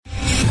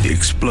The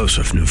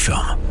explosive new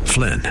film,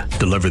 Flynn,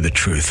 deliver the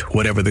truth,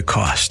 whatever the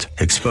cost,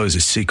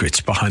 exposes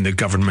secrets behind the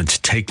government's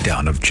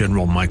takedown of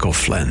General Michael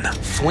Flynn.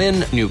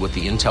 Flynn knew what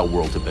the intel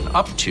world had been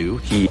up to.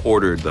 He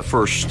ordered the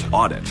first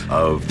audit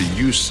of the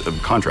use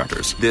of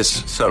contractors.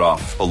 This set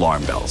off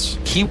alarm bells.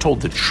 He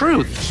told the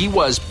truth. He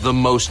was the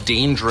most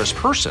dangerous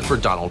person for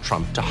Donald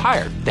Trump to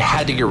hire. They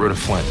had to get rid of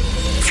Flynn.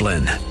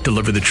 Flynn,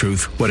 deliver the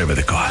truth, whatever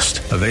the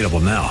cost. Available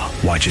now.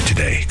 Watch it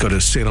today. Go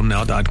to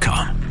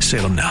salemnow.com.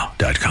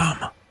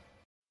 salemnow.com.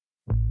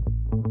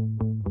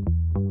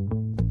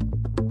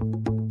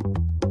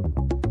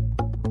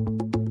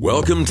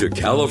 Welcome to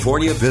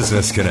California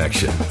Business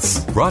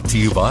Connections, brought to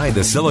you by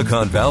the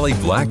Silicon Valley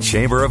Black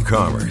Chamber of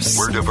Commerce,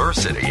 where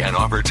diversity and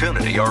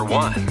opportunity are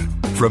one.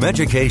 From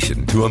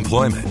education to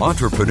employment,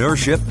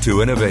 entrepreneurship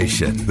to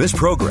innovation, this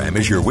program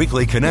is your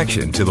weekly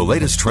connection to the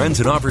latest trends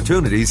and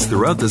opportunities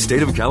throughout the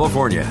state of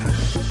California.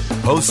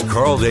 Host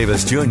Carl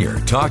Davis Jr.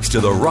 talks to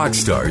the rock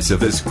stars of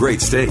this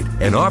great state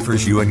and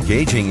offers you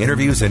engaging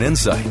interviews and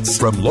insights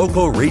from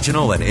local,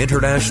 regional, and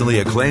internationally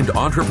acclaimed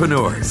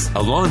entrepreneurs,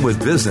 along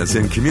with business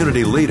and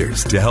community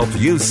leaders to help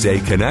you stay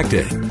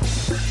connected.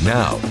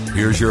 Now,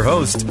 here's your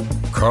host,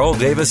 Carl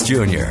Davis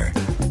Jr.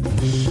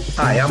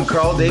 Hi, I'm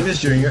Carl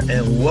Davis Jr.,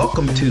 and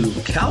welcome to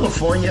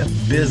California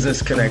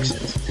Business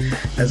Connections.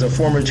 As a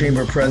former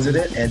chamber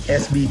president and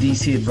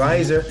SBDC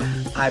advisor,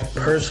 I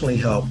personally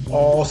help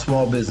all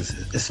small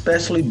businesses,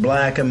 especially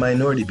Black and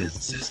minority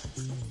businesses.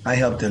 I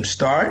help them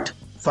start,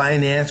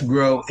 finance,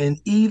 grow, and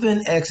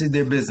even exit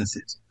their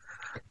businesses.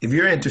 If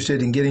you're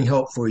interested in getting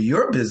help for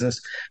your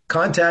business,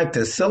 contact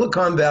the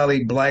Silicon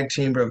Valley Black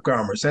Chamber of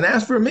Commerce and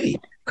ask for me,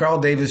 Carl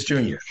Davis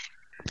Jr.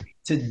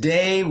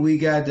 Today, we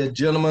got a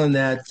gentleman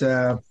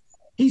that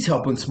he's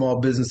helping small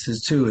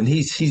businesses too, and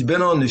he's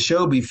been on the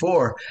show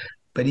before,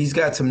 but he's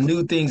got some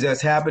new things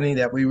that's happening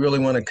that we really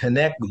want to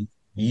connect with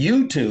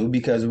you to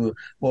because,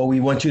 we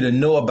want you to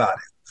know about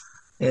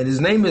it. And his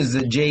name is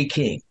Jay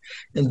King.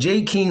 And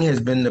Jay King has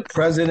been the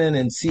president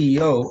and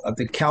CEO of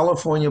the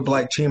California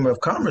Black Chamber of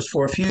Commerce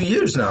for a few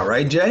years now,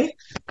 right, Jay?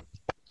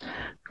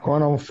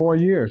 Going on 4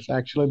 years.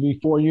 Actually, it'll be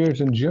 4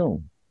 years in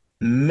June.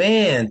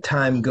 Man,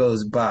 time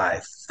goes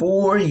by.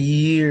 4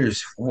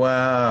 years.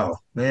 Wow.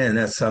 Man,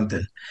 that's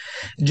something.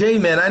 Jay,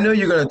 man, I know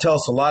you're going to tell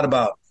us a lot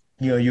about,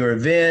 your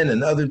event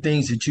and other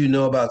things that you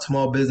know about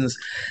small business,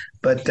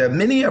 but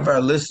many of our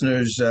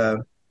listeners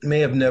may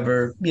have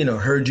never,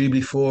 heard you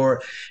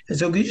before. And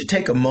so could you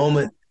take a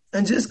moment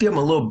and just give them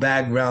a little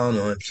background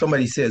on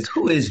somebody says,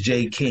 who is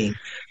Jay King?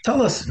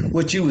 Tell us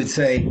what you would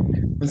say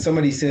when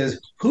somebody says,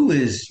 who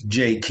is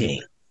Jay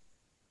King?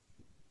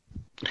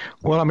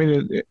 Well,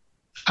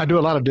 I do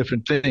a lot of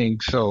different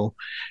things. So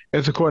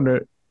it's according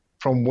to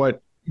from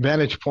what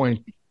vantage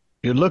point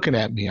you're looking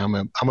at me. I'm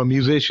a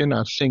musician.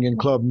 I sing in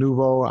Club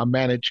Nouveau. I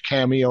manage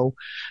Cameo.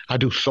 I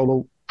do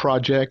solo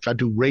projects. I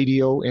do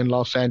radio in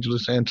Los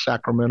Angeles and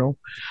Sacramento,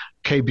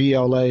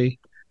 KBLA,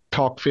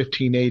 Talk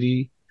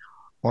 1580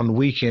 on the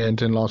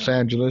weekends in Los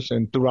Angeles,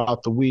 and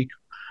throughout the week,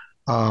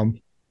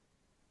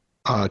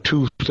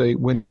 Tuesday,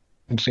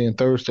 Wednesday, and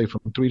Thursday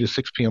from 3 to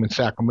 6 p.m. in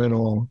Sacramento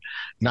on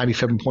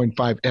 97.5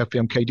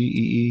 FM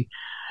KDEE.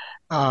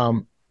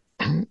 I'm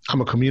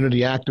a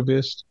community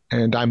activist,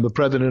 and I'm the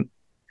president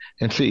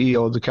and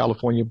CEO of the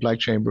California Black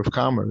Chamber of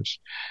Commerce.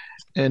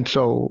 And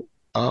so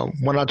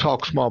when I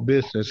talk small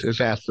business,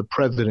 it's as the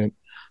president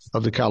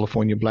of the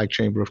California Black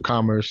Chamber of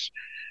Commerce.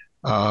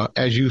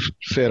 As you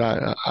said,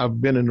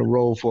 I've been in the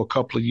role for a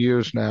couple of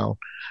years now.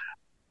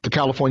 The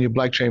California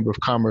Black Chamber of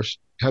Commerce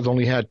has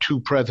only had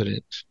two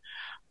presidents,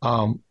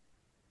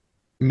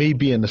 me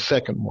being the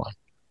second one,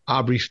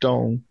 Aubrey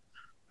Stone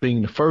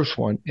being the first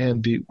one,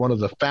 and one of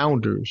the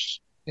founders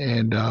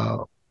and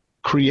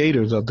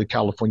creators of the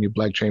California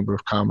Black Chamber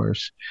of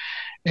Commerce.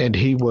 And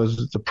he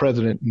was the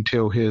president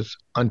until his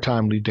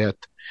untimely death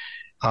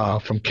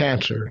from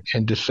cancer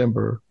in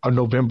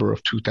November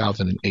of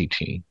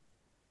 2018.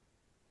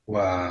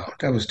 Wow,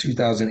 that was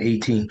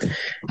 2018.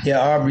 Yeah,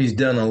 Aubrey's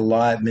done a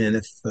lot, man.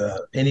 If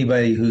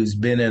anybody who's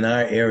been in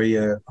our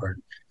area or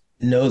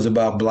knows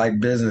about Black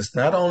business,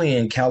 not only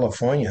in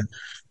California,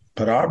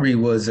 but Aubrey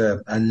was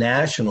a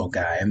national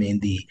guy.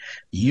 The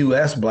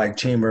U.S. Black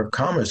Chamber of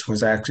Commerce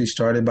was actually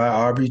started by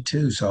Aubrey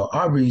too. So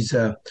Aubrey's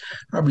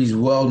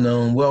well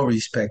known, well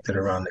respected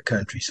around the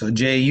country. So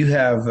Jay, you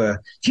have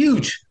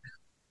huge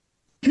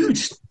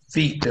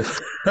feet,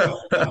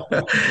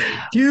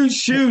 huge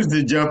shoes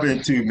to jump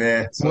into,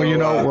 man.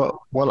 So,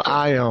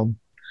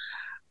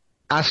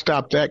 I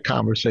stopped that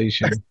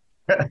conversation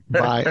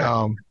by,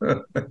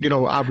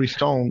 Aubrey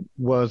Stone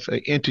was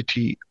an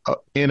entity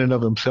in and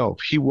of himself.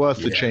 He was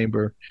the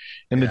chamber,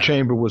 and the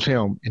chamber was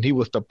him, and he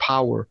was the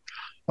power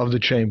of the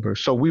chamber.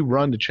 So we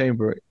run the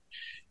chamber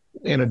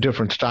in a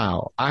different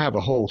style. I have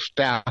a whole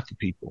staff of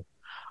people.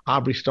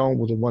 Aubrey Stone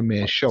was a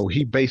one-man show.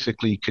 He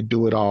basically could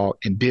do it all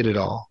and did it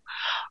all.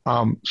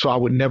 So I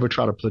would never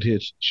try to put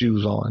his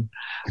shoes on.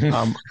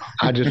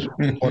 I just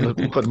want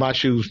to put my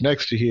shoes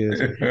next to his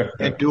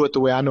and do it the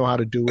way I know how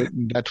to do it.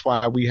 And that's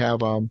why we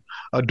have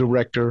a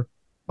director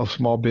of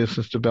small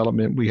business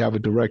development. We have a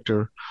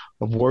director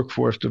of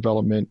workforce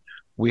development.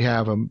 We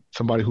have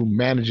somebody who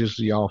manages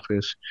the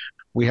office.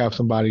 We have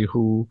somebody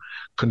who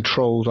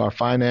controls our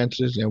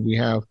finances, and we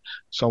have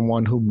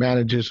someone who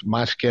manages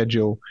my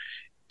schedule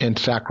in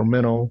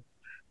Sacramento,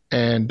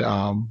 and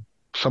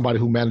somebody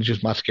who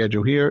manages my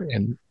schedule here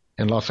in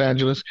Los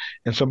Angeles,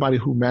 and somebody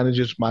who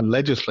manages my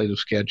legislative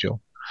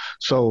schedule.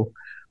 So,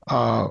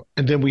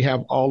 and then we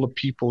have all the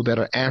people that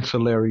are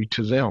ancillary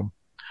to them.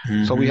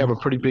 Mm-hmm. So we have a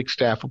pretty big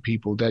staff of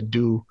people that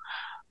do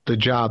the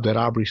job that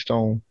Aubrey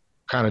Stone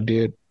kind of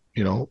did,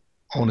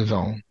 on his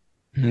own.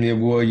 Yeah,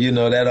 well,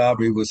 that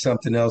Aubrey was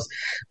something else.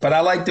 But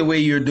I like the way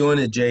you're doing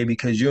it, Jay,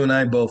 because you and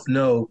I both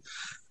know,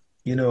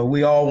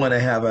 we all want to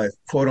have a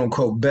quote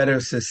unquote better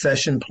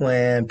succession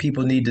plan.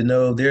 People need to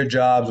know their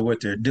jobs,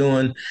 what they're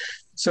doing.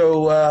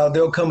 So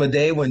there'll come a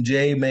day when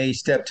Jay may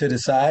step to the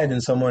side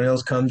and someone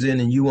else comes in,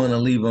 and you want to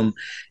leave them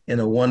in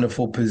a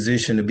wonderful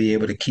position to be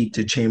able to keep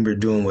the chamber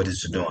doing what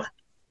it's doing.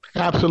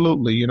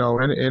 Absolutely,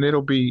 and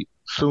it'll be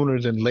sooner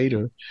than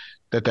later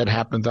that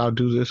happens. I'll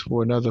do this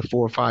for another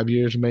 4 or 5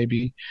 years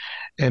maybe.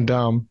 And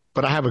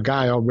but I have a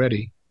guy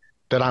already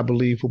that I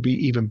believe will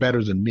be even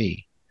better than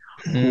me,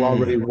 who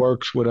already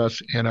works with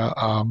us in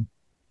a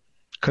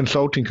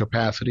consulting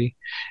capacity.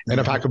 And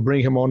if I could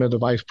bring him on as the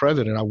vice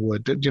president, I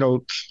would.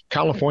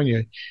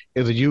 California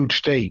is a huge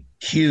state.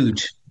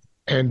 Huge.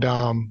 And,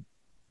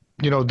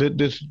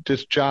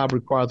 this job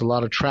requires a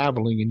lot of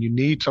traveling, and you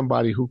need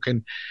somebody who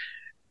can,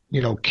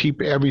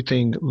 keep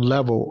everything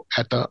level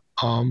at the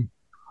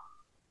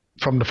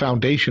from the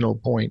foundational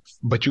point.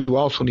 But you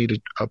also need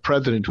a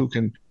president who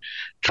can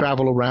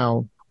travel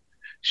around,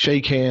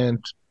 shake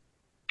hands,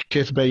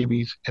 kiss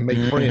babies, and make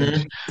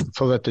friends,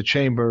 so that the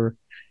chamber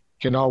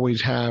can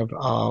always have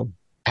a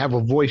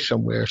voice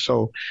somewhere.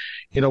 So,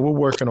 we're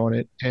working on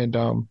it, and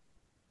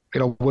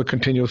we're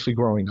continuously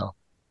growing up.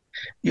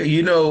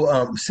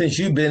 Since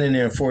you've been in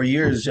there 4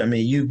 years,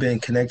 you've been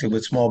connected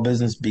with small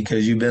business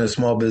because you've been a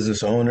small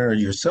business owner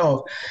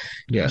yourself.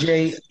 Yes.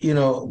 Jay,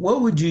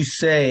 what would you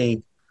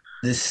say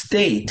the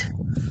state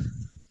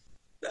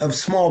of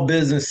small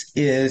business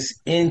is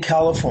in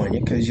California?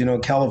 Because,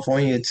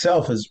 California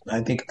itself is,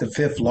 I think, the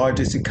 5th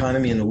largest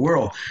economy in the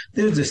world.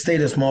 There's a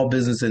state of small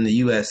business in the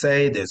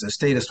USA. There's a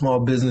state of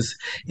small business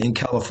in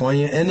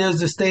California. And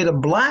there's a state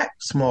of Black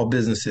small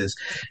businesses.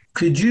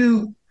 Could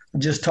you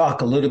just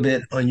talk a little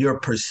bit on your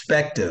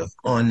perspective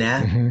on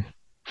that? Mm-hmm.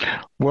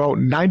 Well,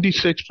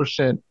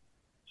 96%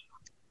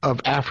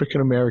 of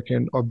African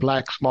American or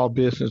Black small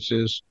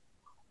businesses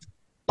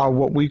are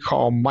what we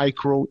call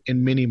micro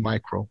and mini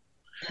micro,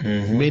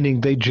 meaning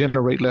they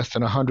generate less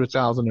than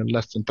 $100,000 and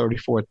less than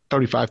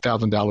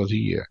 $35,000 a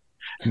year.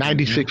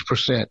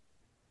 96%.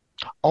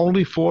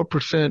 Only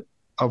 4%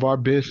 of our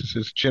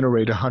businesses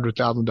generate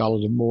 $100,000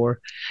 or more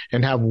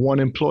and have one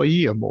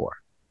employee or more.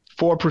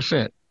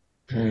 4%.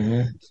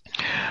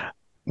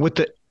 With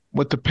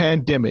the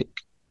pandemic,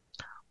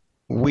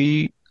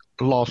 we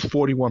lost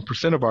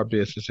 41% of our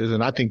businesses,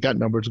 and I think that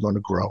number is going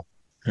to grow.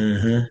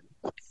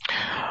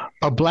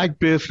 A Black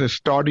business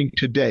starting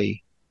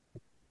today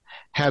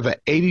has an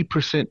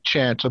 80%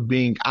 chance of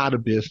being out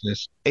of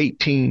business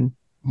 18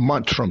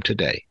 months from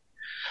today.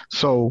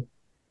 So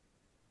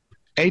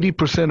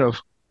 80%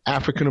 of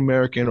African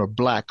American or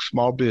Black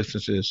small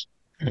businesses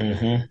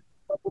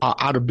are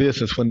out of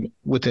business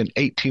within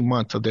 18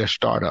 months of their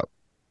startup.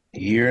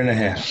 Year and a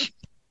half.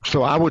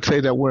 So I would say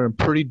that we're in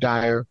pretty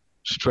dire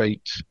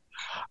straits.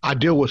 I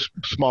deal with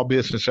small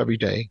business every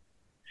day,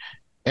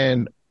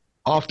 and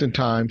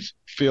oftentimes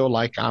feel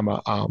like I'm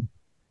a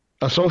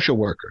social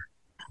worker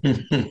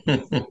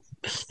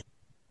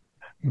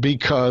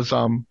because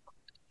of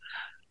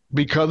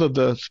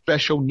the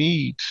special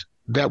needs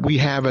that we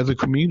have as a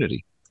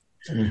community.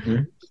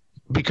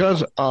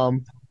 Because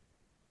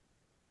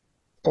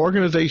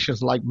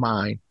organizations like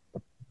mine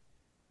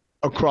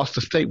across the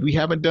state, we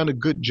haven't done a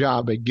good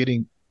job at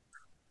getting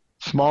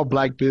small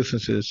Black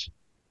businesses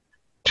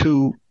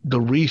to the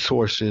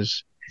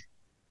resources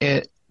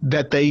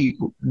that they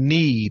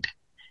need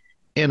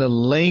in a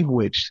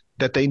language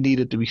that they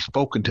needed to be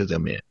spoken to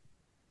them in.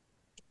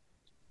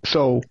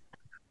 So,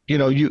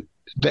 the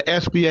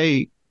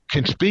SBA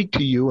can speak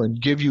to you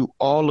and give you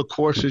all the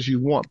courses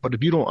you want, but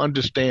if you don't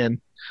understand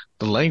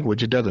the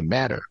language, it doesn't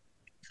matter.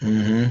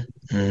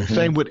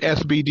 Same with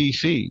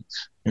SBDCs.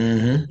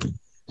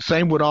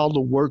 Same with all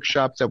the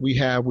workshops that we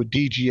have with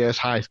DGS,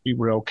 High Speed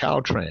Rail,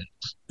 Caltrans.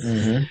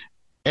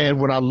 And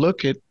when I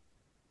look at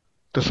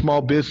the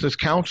small business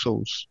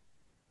councils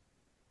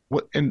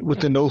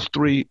within those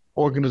 3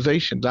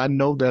 organizations, I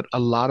know that a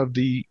lot of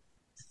the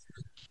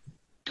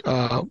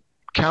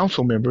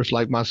council members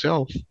like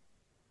myself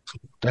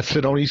that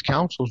sit on these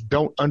councils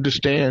don't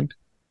understand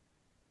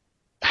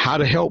how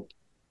to help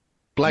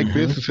Black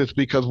businesses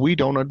because we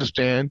don't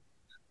understand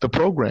the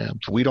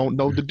programs. We don't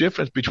know the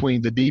difference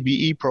between the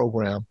DBE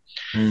program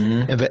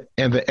and the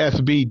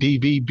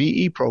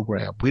SBDVBE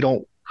program.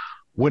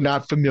 We're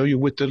not familiar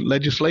with the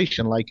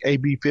legislation like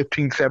AB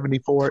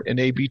 1574 and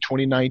AB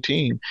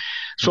 2019.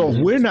 So if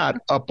we're not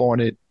up on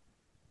it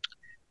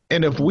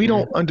And if we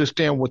don't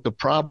understand what the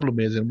problem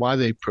is and why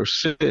they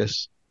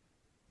persist,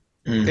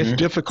 it's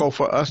difficult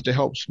for us to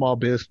help small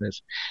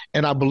business.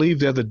 And I believe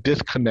there's a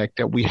disconnect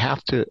that we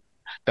have to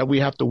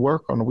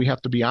work on, and we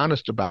have to be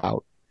honest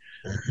about,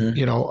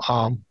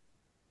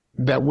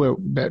 that we're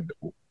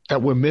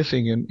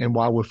missing and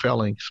why we're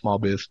failing small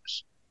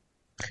business.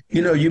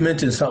 You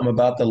mentioned something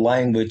about the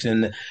language,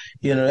 and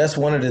that's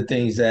one of the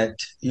things that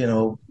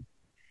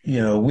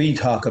we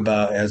talk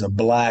about as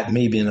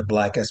me being a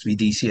Black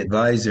SBDC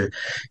advisor.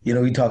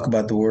 We talk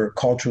about the word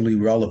culturally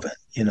relevant.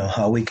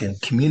 How we can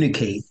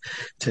communicate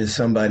to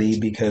somebody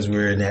because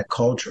we're in that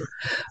culture.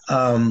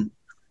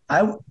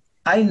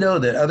 I know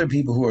that other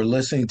people who are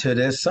listening to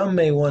this, some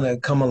may want to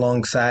come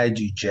alongside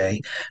you, Jay.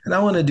 And I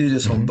want to do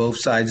this on both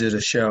sides of the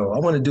show. I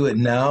want to do it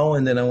now,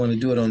 and then I want to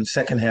do it on the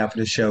second half of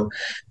the show.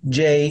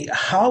 Jay,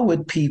 how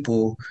would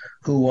people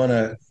who want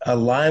to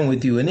align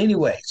with you in any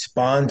way,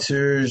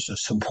 sponsors,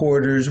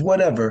 supporters,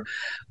 whatever,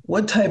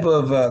 what type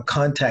of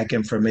contact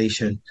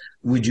information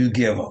would you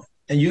give them?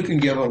 And you can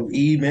give them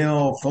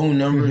email, phone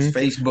numbers,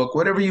 Facebook,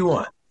 whatever you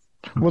want.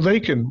 Well, they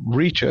can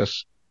reach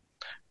us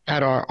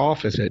at our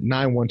office at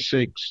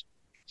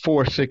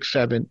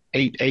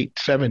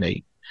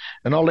 916-467-8878.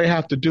 And all they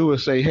have to do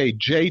is say, hey,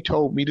 Jay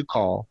told me to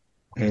call.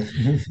 And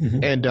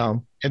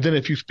then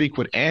if you speak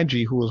with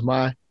Angie, who is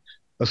my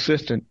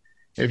assistant,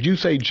 if you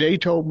say Jay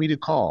told me to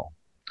call,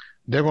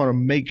 they're going to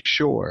make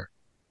sure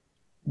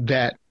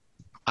that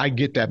I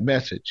get that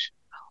message.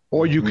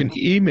 Or you can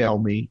email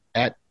me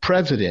at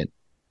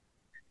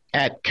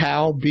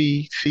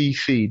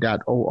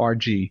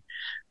president@calbcc.org.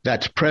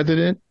 That's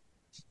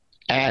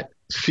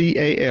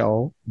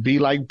president@CAL, B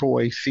like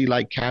boy, C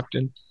like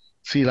captain,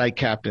 C like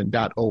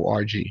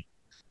captain.org.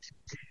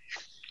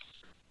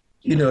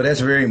 That's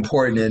very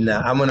important. And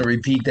I'm going to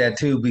repeat that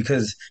too,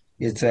 because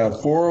it's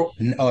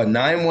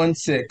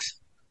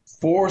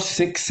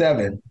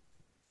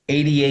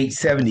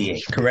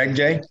 916-467-8878. Correct,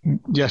 Jay?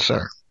 Yes,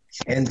 sir.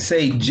 And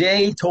say,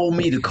 Jay told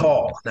me to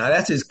call. Now,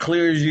 that's as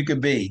clear as you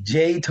could be.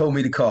 Jay told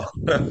me to call.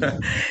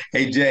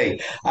 Hey, Jay,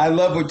 I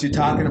love what you're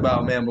talking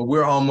about, man, but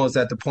we're almost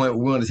at the point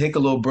where we're going to take a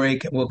little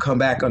break, and we'll come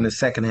back on the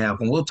second half,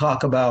 and we'll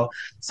talk about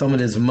some of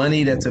this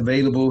money that's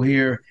available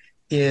here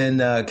in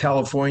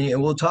California,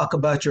 and we'll talk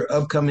about your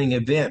upcoming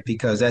event,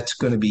 because that's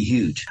going to be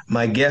huge.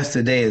 My guest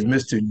today is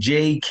Mr.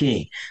 Jay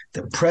King,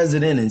 the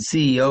president and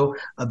CEO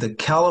of the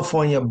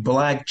California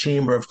Black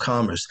Chamber of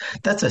Commerce.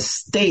 That's a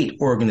state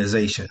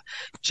organization.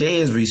 Jay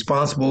is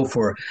responsible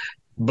for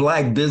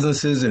Black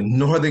businesses in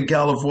Northern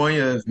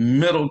California,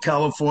 Middle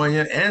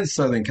California, and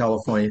Southern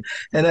California.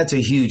 And that's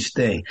a huge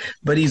thing.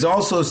 But he's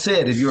also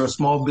said, if you're a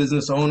small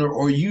business owner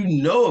or you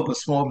know of a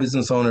small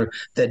business owner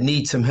that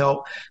needs some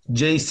help,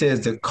 Jay says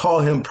to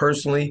call him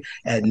personally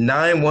at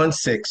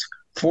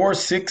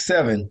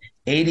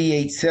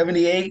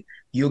 916-467-8878.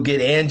 You'll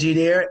get Angie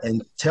there,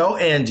 and tell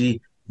Angie,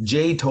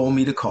 Jay told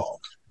me to call.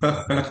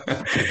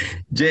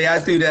 Jay, I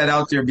threw that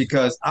out there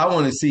because I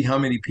want to see how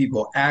many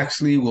people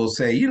actually will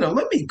say,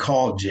 let me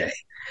call Jay.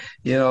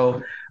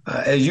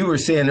 As you were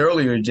saying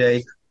earlier,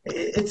 Jay,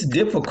 it's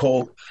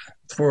difficult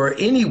for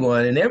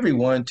anyone and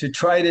everyone to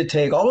try to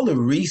take all the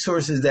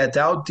resources that's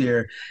out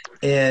there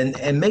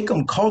and make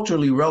them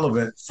culturally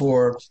relevant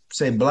for,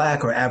 say,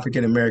 Black or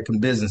African American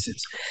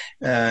businesses.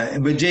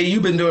 But Jay,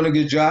 you've been doing a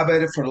good job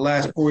at it for the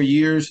last 4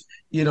 years.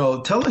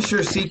 Tell us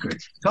your secret.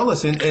 Tell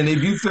us. And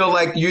if you feel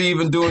like you're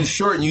even doing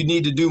short and you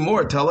need to do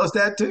more, tell us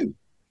that too.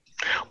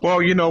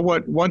 Well, you know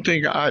what? One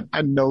thing I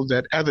know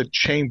that as a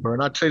chamber,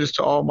 and I'd say this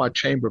to all my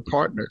chamber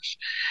partners,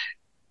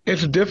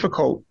 it's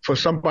difficult for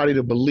somebody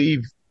to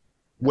believe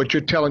what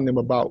you're telling them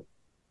about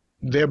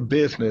their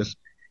business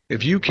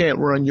if you can't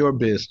run your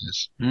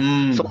business.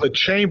 So the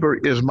chamber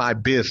is my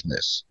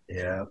business.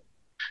 Yeah.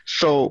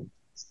 So,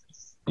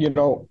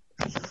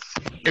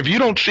 if you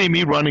don't see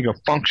me running a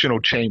functional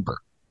chamber,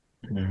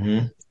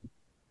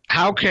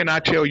 how can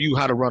I tell you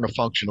how to run a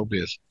functional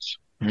business?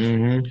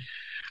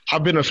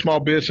 I've been a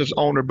small business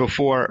owner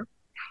before.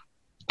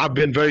 I've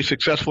been very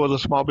successful as a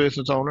small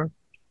business owner,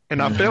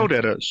 and I failed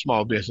at a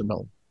small business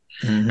owner.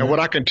 And what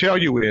I can tell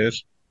you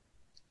is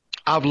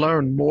I've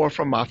learned more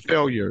from my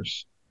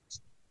failures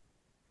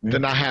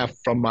than I have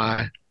from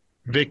my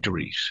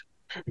victories.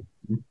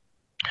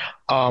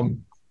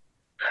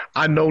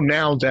 I know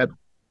now that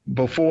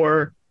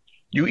before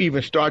you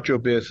even start your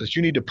business,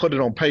 you need to put it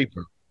on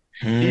paper.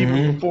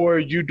 Even before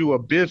you do a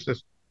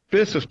business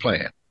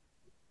plan,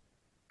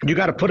 you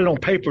got to put it on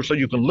paper so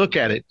you can look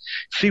at it,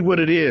 see what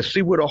it is,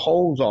 see where the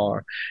holes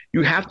are.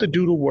 You have to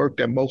do the work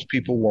that most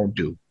people won't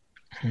do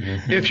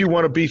if you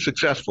want to be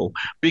successful,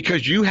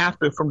 because you have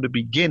to, from the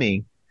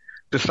beginning,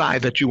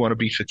 decide that you want to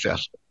be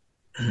successful.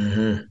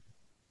 And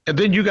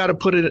then you got to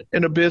put it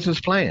in a business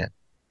plan.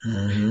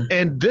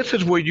 And this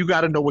is where you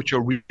got to know what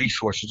your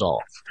resources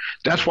are.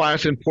 That's why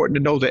it's important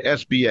to know the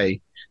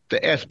SBA, the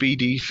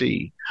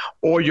SBDC,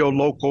 or your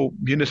local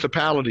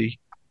municipality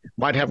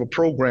might have a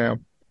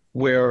program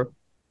where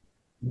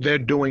they're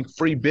doing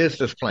free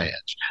business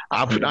plans.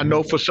 I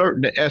know for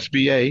certain the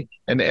SBA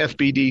and the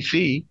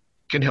SBDC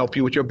can help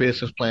you with your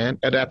business plan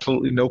at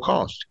absolutely no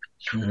cost.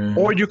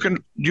 or you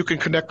can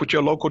connect with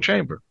your local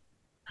chamber.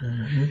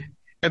 And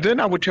then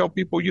I would tell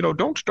people,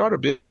 don't start a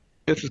business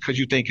because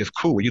you think it's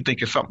cool, you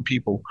think it's something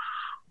people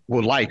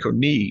will like or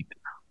need.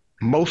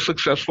 Most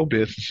successful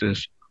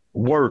businesses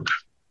work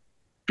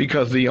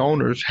because the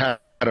owners had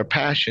a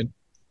passion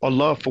or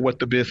love for what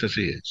the business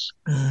is.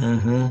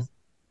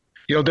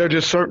 There are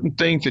just certain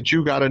things that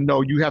you got to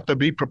know. You have to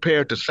be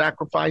prepared to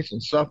sacrifice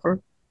and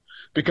suffer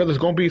because there's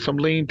going to be some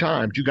lean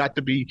times. You got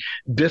to be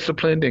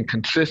disciplined and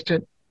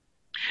consistent.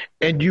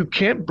 And you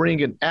can't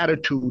bring an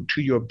attitude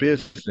to your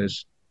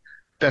business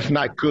that's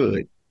not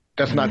good,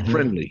 that's not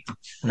friendly,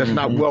 that's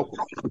not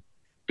welcome.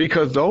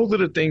 Because those are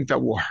the things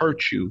that will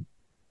hurt you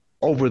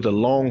over the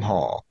long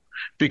haul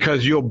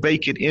because you'll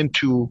bake it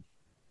into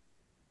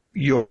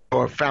your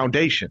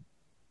foundation.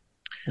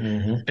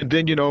 And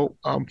then,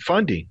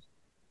 funding.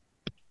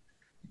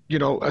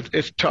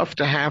 It's tough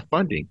to have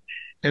funding.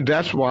 And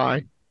that's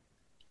why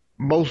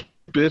most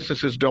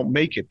businesses don't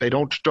make it. They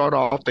don't start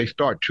off. They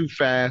start too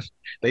fast.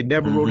 They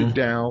never wrote it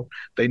down.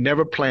 They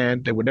never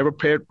planned. They were never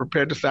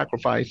prepared to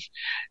sacrifice.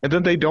 And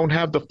then they don't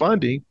have the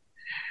funding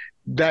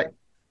that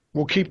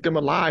will keep them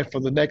alive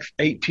for the next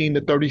 18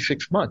 to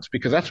 36 months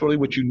because that's really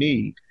what you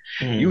need.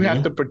 You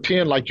have to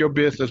pretend like your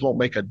business won't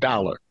make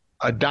 $1,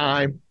 a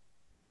dime,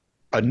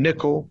 a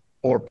nickel,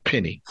 or a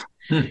penny.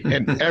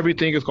 And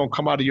everything is going to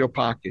come out of your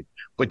pocket,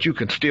 but you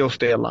can still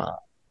stay alive.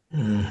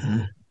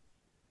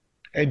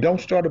 And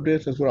don't start a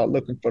business without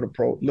looking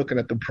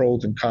at the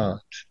pros and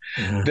cons.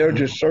 There are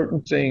just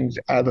certain things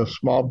as a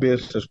small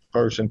business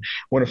person.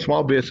 When a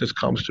small business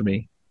comes to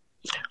me,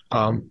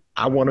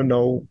 I want to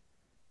know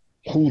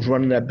who's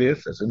running that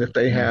business and if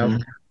they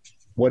have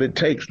what it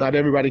takes. Not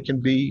everybody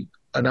can be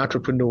an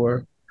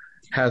entrepreneur,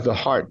 has a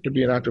heart to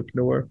be an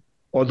entrepreneur,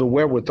 or the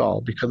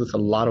wherewithal because it's a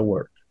lot of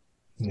work.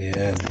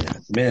 Yeah,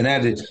 man,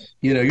 that is,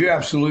 you're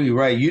absolutely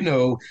right.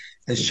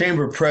 As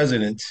chamber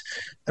presidents,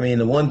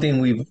 the one thing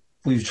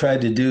we've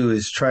tried to do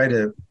is try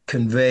to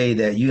convey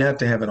that you have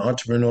to have an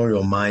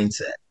entrepreneurial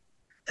mindset.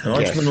 An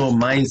entrepreneurial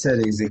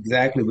mindset is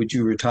exactly what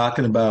you were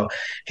talking about.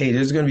 Hey,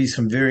 there's going to be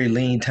some very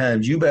lean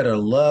times. You better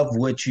love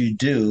what you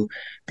do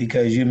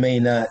because you may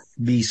not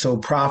be so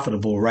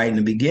profitable right in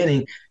the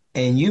beginning.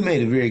 And you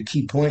made a very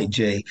key point,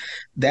 Jay.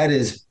 That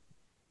is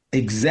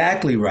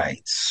exactly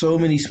right. So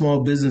many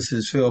small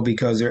businesses fail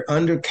because they're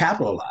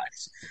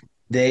undercapitalized.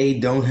 They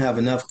don't have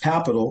enough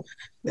capital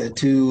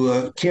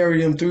to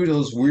carry them through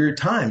those weird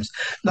times.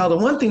 Now, the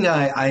one thing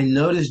I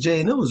noticed, Jay,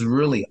 and it was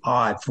really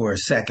odd for a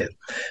second,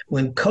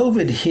 when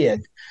COVID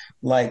hit,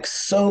 like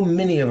so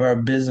many of our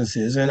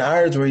businesses, and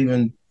ours were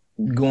even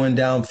going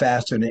down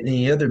faster than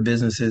any other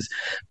businesses,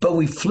 but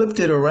we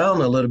flipped it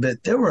around a little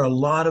bit. There were a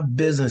lot of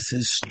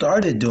businesses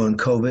started during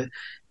COVID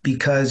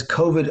because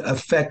COVID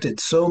affected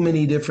so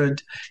many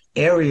different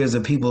areas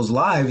of people's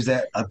lives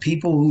that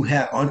people who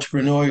had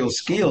entrepreneurial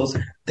skills,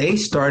 they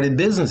started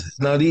businesses.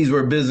 Now, these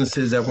were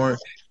businesses that weren't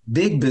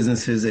big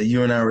businesses that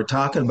you and I were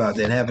talking about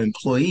that have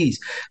employees,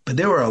 but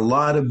there were a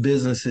lot of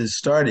businesses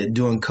started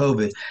during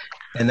COVID.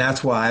 And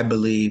that's why I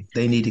believe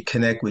they need to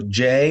connect with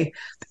Jay,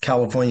 the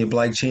California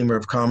Black Chamber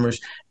of Commerce,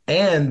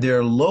 and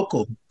their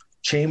local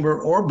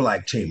chamber or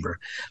Black chamber.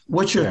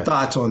 What's your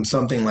thoughts on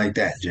something like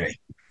that, Jay?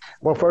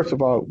 Well, first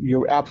of all,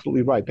 you're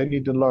absolutely right. They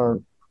need to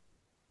learn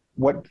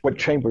what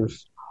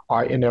chambers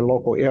are in their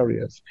local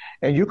areas.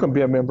 And you can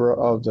be a member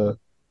of the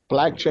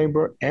Black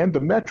Chamber and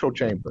the Metro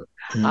Chamber.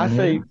 I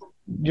say,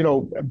 be,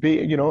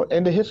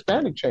 and the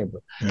Hispanic Chamber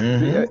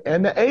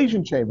and the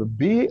Asian Chamber.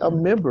 Be a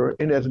member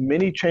in as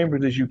many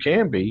chambers as you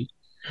can be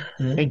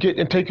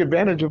and take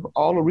advantage of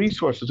all the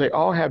resources. They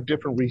all have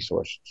different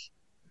resources.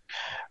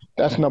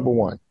 That's number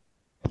one.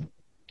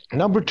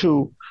 Number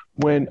two,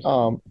 when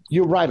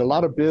you're right, a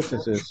lot of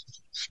businesses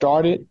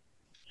started,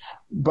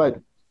 but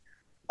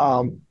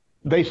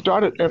they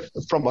started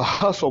from a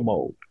hustle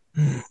mode.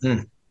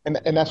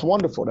 And that's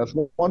wonderful. That's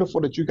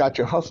wonderful that you got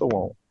your hustle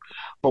on.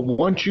 But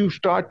once you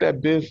start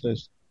that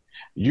business,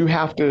 you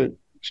have to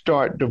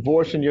start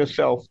divorcing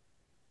yourself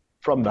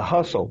from the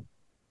hustle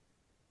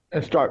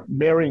and start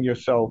marrying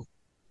yourself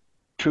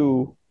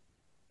to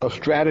a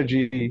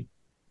strategy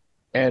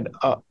and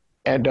a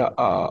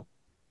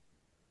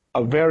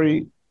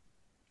very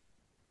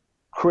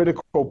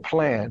critical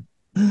plan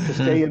to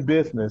stay in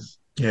business.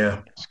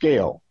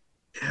 Scale.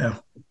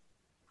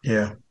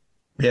 Yeah,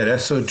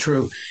 that's so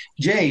true.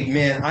 Jay,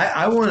 man,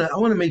 I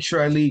want to make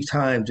sure I leave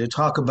time to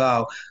talk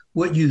about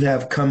what you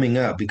have coming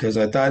up, because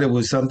I thought it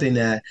was something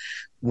that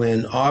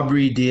when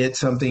Aubrey did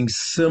something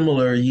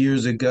similar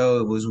years ago,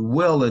 it was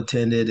well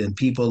attended and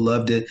people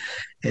loved it.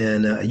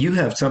 And you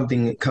have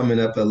something coming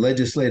up, a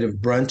legislative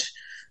brunch.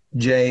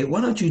 Jay,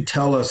 why don't you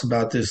tell us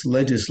about this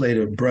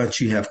legislative brunch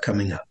you have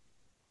coming up?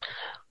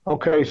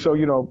 Okay, so,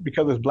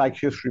 because it's Black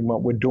History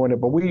Month, we're doing it,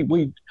 but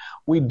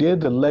we did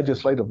the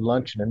legislative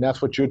luncheon, and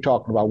that's what you're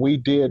talking about.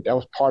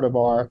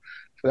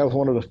 That was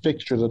one of the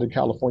fixtures of the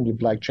California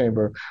Black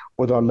Chamber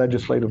with our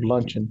legislative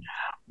luncheon.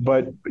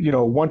 But,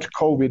 once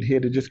COVID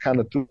hit, it just kind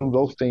of threw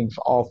those things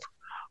off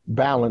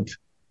balance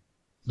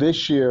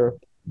this year,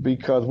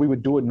 because we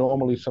would do it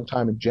normally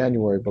sometime in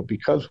January, but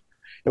because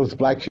it was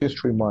Black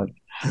History Month.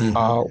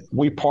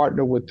 We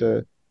partner with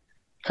the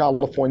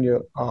California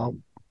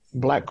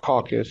Black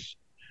Caucus,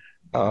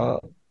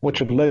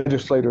 which are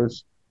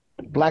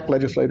Black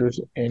legislators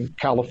in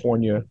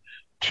California,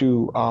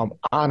 to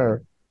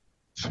honor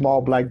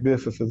small Black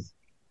businesses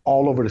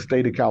all over the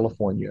state of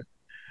California.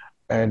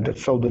 And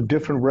so the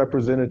different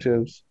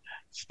representatives,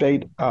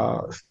 state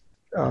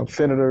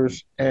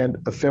senators, and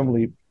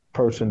assembly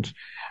persons,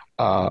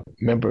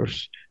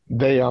 members,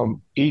 they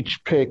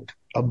each picked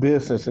a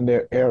business in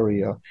their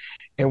area.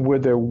 And where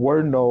there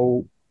were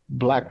no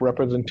Black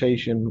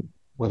representation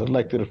with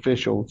elected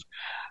officials,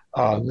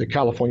 the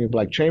California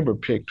Black Chamber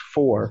picked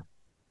 4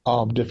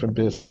 different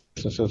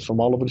businesses from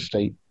all over the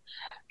state.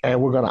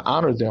 And we're going to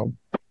honor them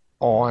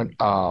on,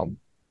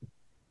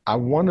 I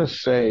want to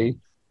say,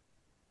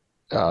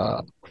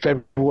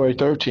 February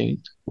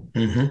 13th.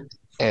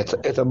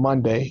 It's a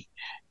Monday.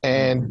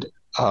 And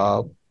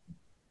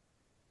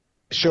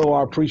show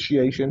our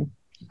appreciation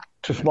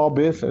to small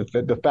business,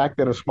 that the fact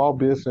that a small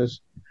business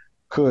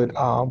could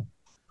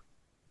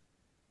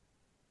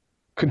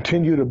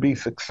continue to be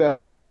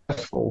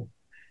successful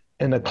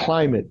in a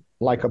climate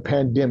like a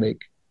pandemic.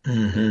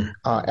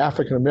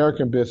 African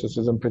American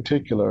businesses in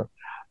particular,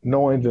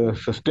 knowing the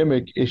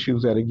systemic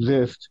issues that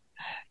exist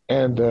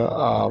and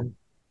the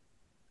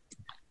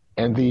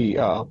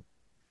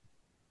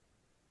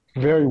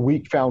very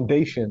weak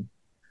foundation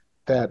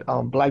that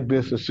Black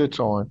business sits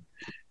on.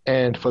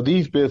 And for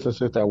these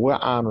businesses that we're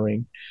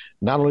honoring,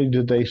 not only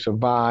did they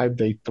survive,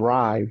 they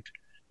thrived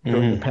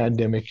during the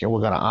pandemic, and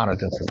we're going to honor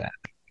them for that.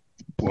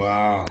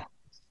 Wow.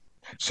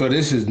 So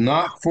this is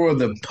not for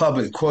the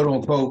public, quote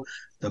unquote,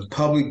 the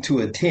public to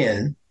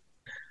attend.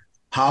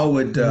 How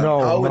would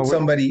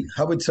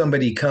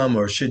somebody come,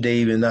 or should they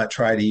even not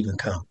try to even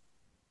come?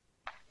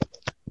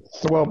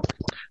 Well,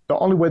 the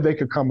only way they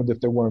could come is if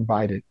they were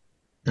invited.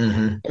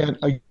 And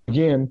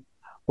again,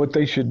 what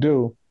they should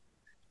do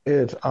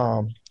is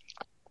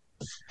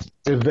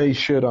they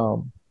should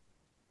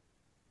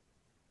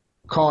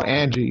call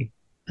Angie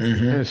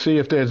and see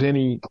if there's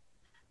any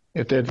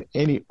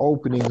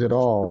openings at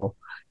all,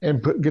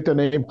 and get their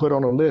name put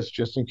on a list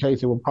just in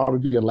case. It will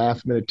probably be a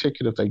last minute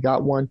ticket if they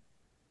got one.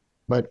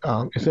 But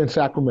it's in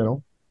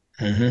Sacramento.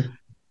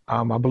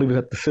 I believe it's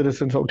at the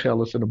Citizens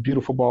Hotel. It's in a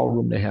beautiful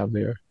ballroom they have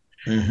there.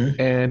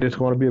 And it's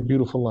going to be a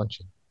beautiful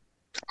luncheon,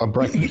 a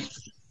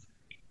breakfast.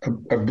 A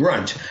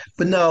brunch.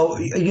 But no,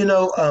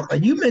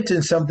 you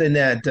mentioned something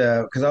that,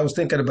 because I was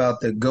thinking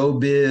about the Go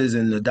Biz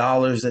and the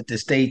dollars that the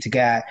states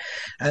got.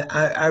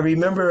 I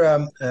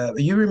remember,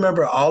 you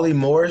remember Ollie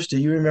Morris? Do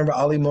you remember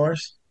Ollie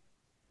Morris?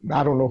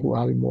 I don't know who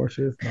Ollie Morris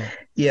is. No.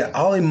 Yeah,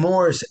 Ollie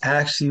Morris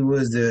actually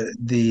was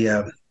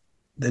the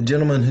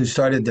gentleman who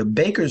started the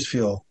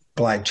Bakersfield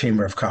Black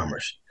Chamber of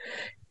Commerce.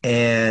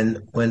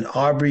 And when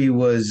Aubrey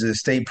was the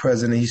state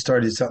president, he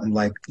started something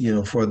like,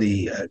 for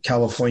the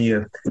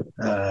California,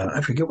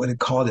 I forget what it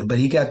called it, but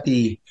he got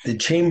the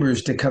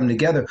chambers to come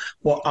together.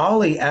 Well,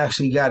 Ollie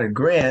actually got a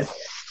grant,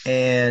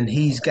 and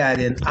he's got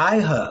an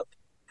iHub.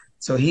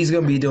 So he's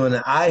going to be doing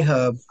an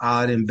iHub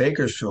out in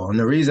Bakersfield. And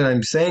the reason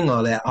I'm saying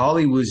all that,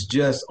 Ollie was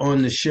just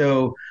on the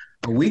show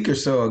a week or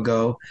so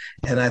ago,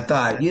 and I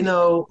thought, we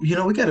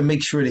got to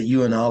make sure that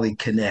you and Ollie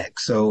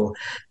connect. So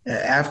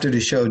after the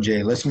show,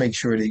 Jay, let's make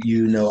sure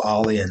that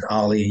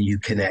Ollie and you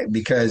connect,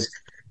 because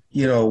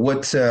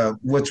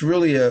what's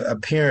really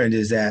apparent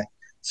is that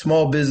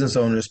small business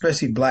owners,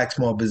 especially Black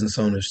small business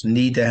owners,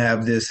 need to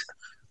have this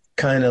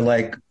kind of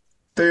like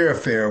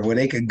thoroughfare where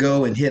they could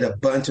go and hit a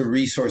bunch of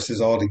resources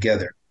all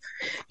together.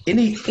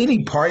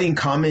 Any parting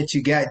comments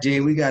you got, Jay?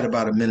 We got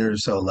about a minute or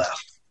so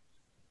left.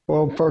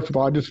 Well, first of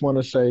all, I just want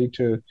to say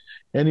to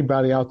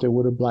anybody out there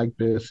with a Black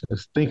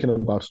business, thinking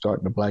about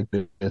starting a Black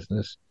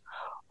business,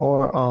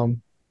 or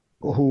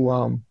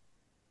who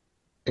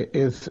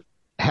has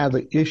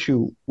an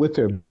issue with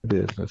their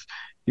business,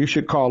 you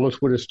should call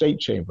us. We're the state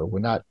chamber. We're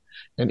not,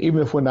 and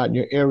even if we're not in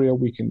your area,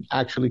 we can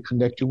actually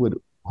connect you with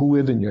who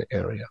is in your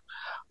area.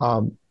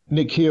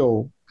 Nick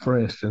Hill, for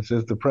instance,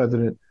 is the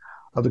president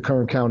of the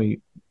Kern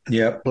County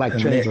Black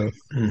Chamber,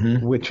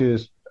 which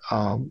is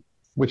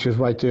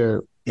right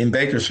there. In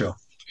Bakersfield.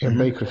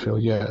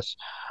 Bakersfield, yes.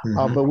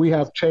 But we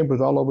have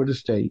chambers all over the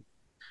state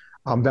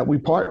that we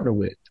partner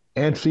with,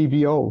 and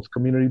CBOs,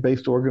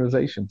 community-based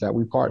organizations that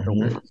we partner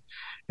with.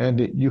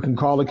 And you can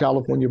call the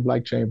California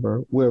Black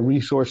Chamber. We're a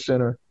resource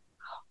center.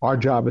 Our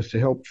job is to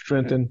help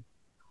strengthen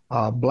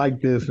Black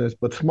business,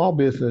 but small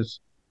business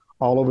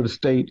all over the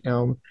state,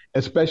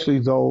 especially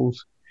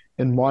those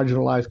in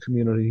marginalized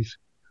communities,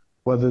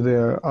 whether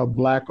they're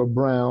Black or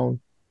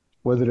brown,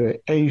 whether they're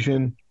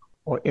Asian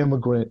or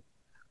immigrant.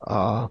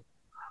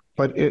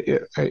 But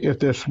if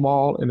they're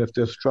small and if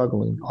they're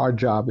struggling, our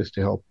job is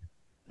to help.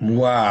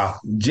 Wow.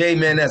 Jay,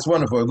 man, that's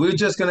wonderful. We're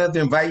just going to have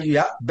to invite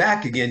you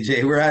back again,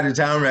 Jay. We're out of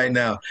town right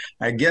now.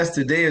 Our guest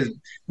today is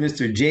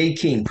Mr. Jay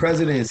King,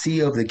 President and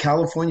CEO of the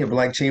California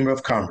Black Chamber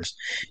of Commerce.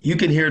 You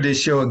can hear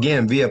this show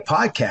again via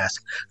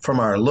podcast from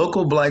our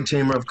local Black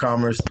Chamber of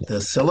Commerce, the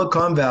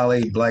Silicon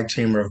Valley Black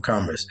Chamber of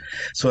Commerce.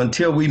 So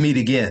until we meet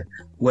again,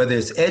 whether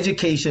it's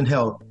education,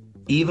 health,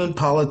 even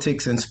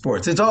politics and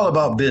sports. It's all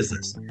about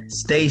business.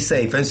 Stay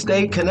safe and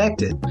stay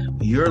connected.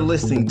 You're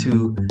listening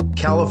to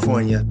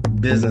California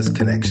Business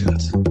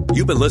Connections.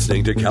 You've been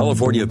listening to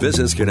California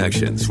Business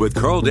Connections with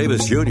Carl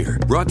Davis Jr.,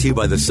 brought to you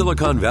by the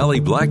Silicon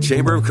Valley Black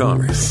Chamber of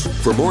Commerce.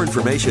 For more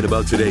information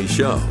about today's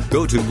show,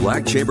 go to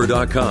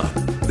blackchamber.com.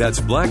 That's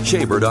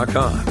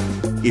blackchamber.com.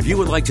 If you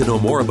would like to know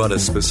more about a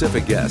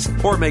specific guest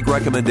or make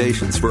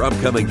recommendations for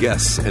upcoming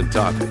guests and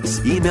topics,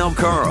 email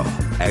Carl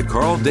at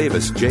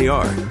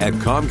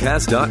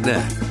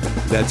carldavisjr@comcast.net.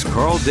 That's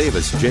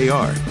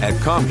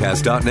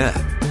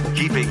carldavisjr@comcast.net.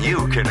 Keeping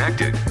you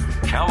connected.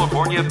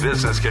 California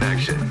Business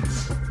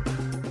Connections.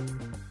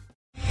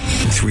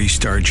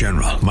 3-star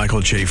General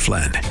Michael J.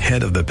 Flynn,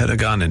 head of the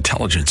Pentagon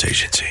Intelligence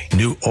Agency,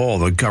 knew all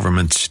the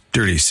government's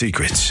dirty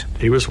secrets.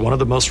 He was one of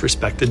the most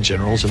respected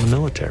generals in the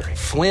military.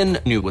 Flynn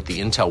knew what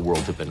the intel world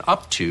had been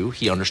up to.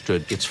 He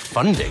understood its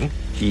funding.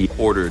 He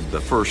ordered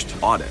the first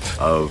audit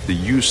of the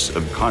use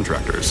of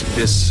contractors.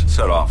 This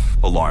set off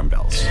alarm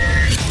bells.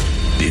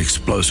 The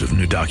explosive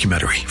new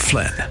documentary,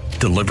 Flynn,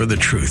 Deliver the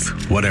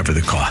Truth, Whatever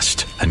the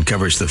Cost,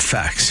 uncovers the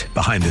facts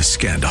behind this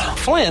scandal.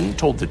 Flynn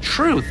told the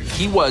truth.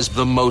 He was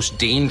the most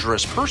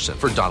dangerous person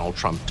for Donald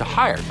Trump to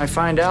hire. I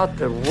find out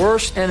the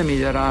worst enemy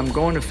that I'm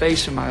going to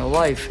face in my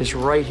life is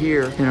right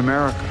here in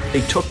America.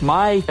 They took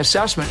my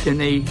assessment and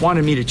they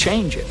wanted me to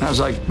change it. And I was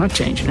like, I'm not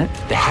changing it.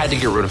 They had to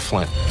get rid of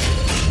Flynn.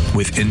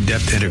 With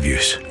in-depth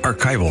interviews,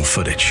 archival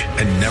footage,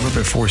 and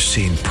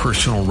never-before-seen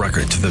personal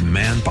records of the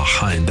man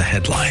behind the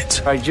headlines.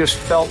 I just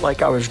felt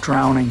like I was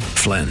drowning.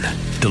 Flynn,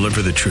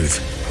 Deliver the Truth,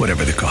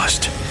 Whatever the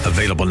Cost.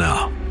 Available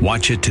now.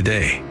 Watch it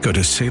today. Go to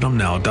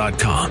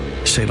salemnow.com.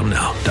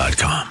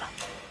 salemnow.com.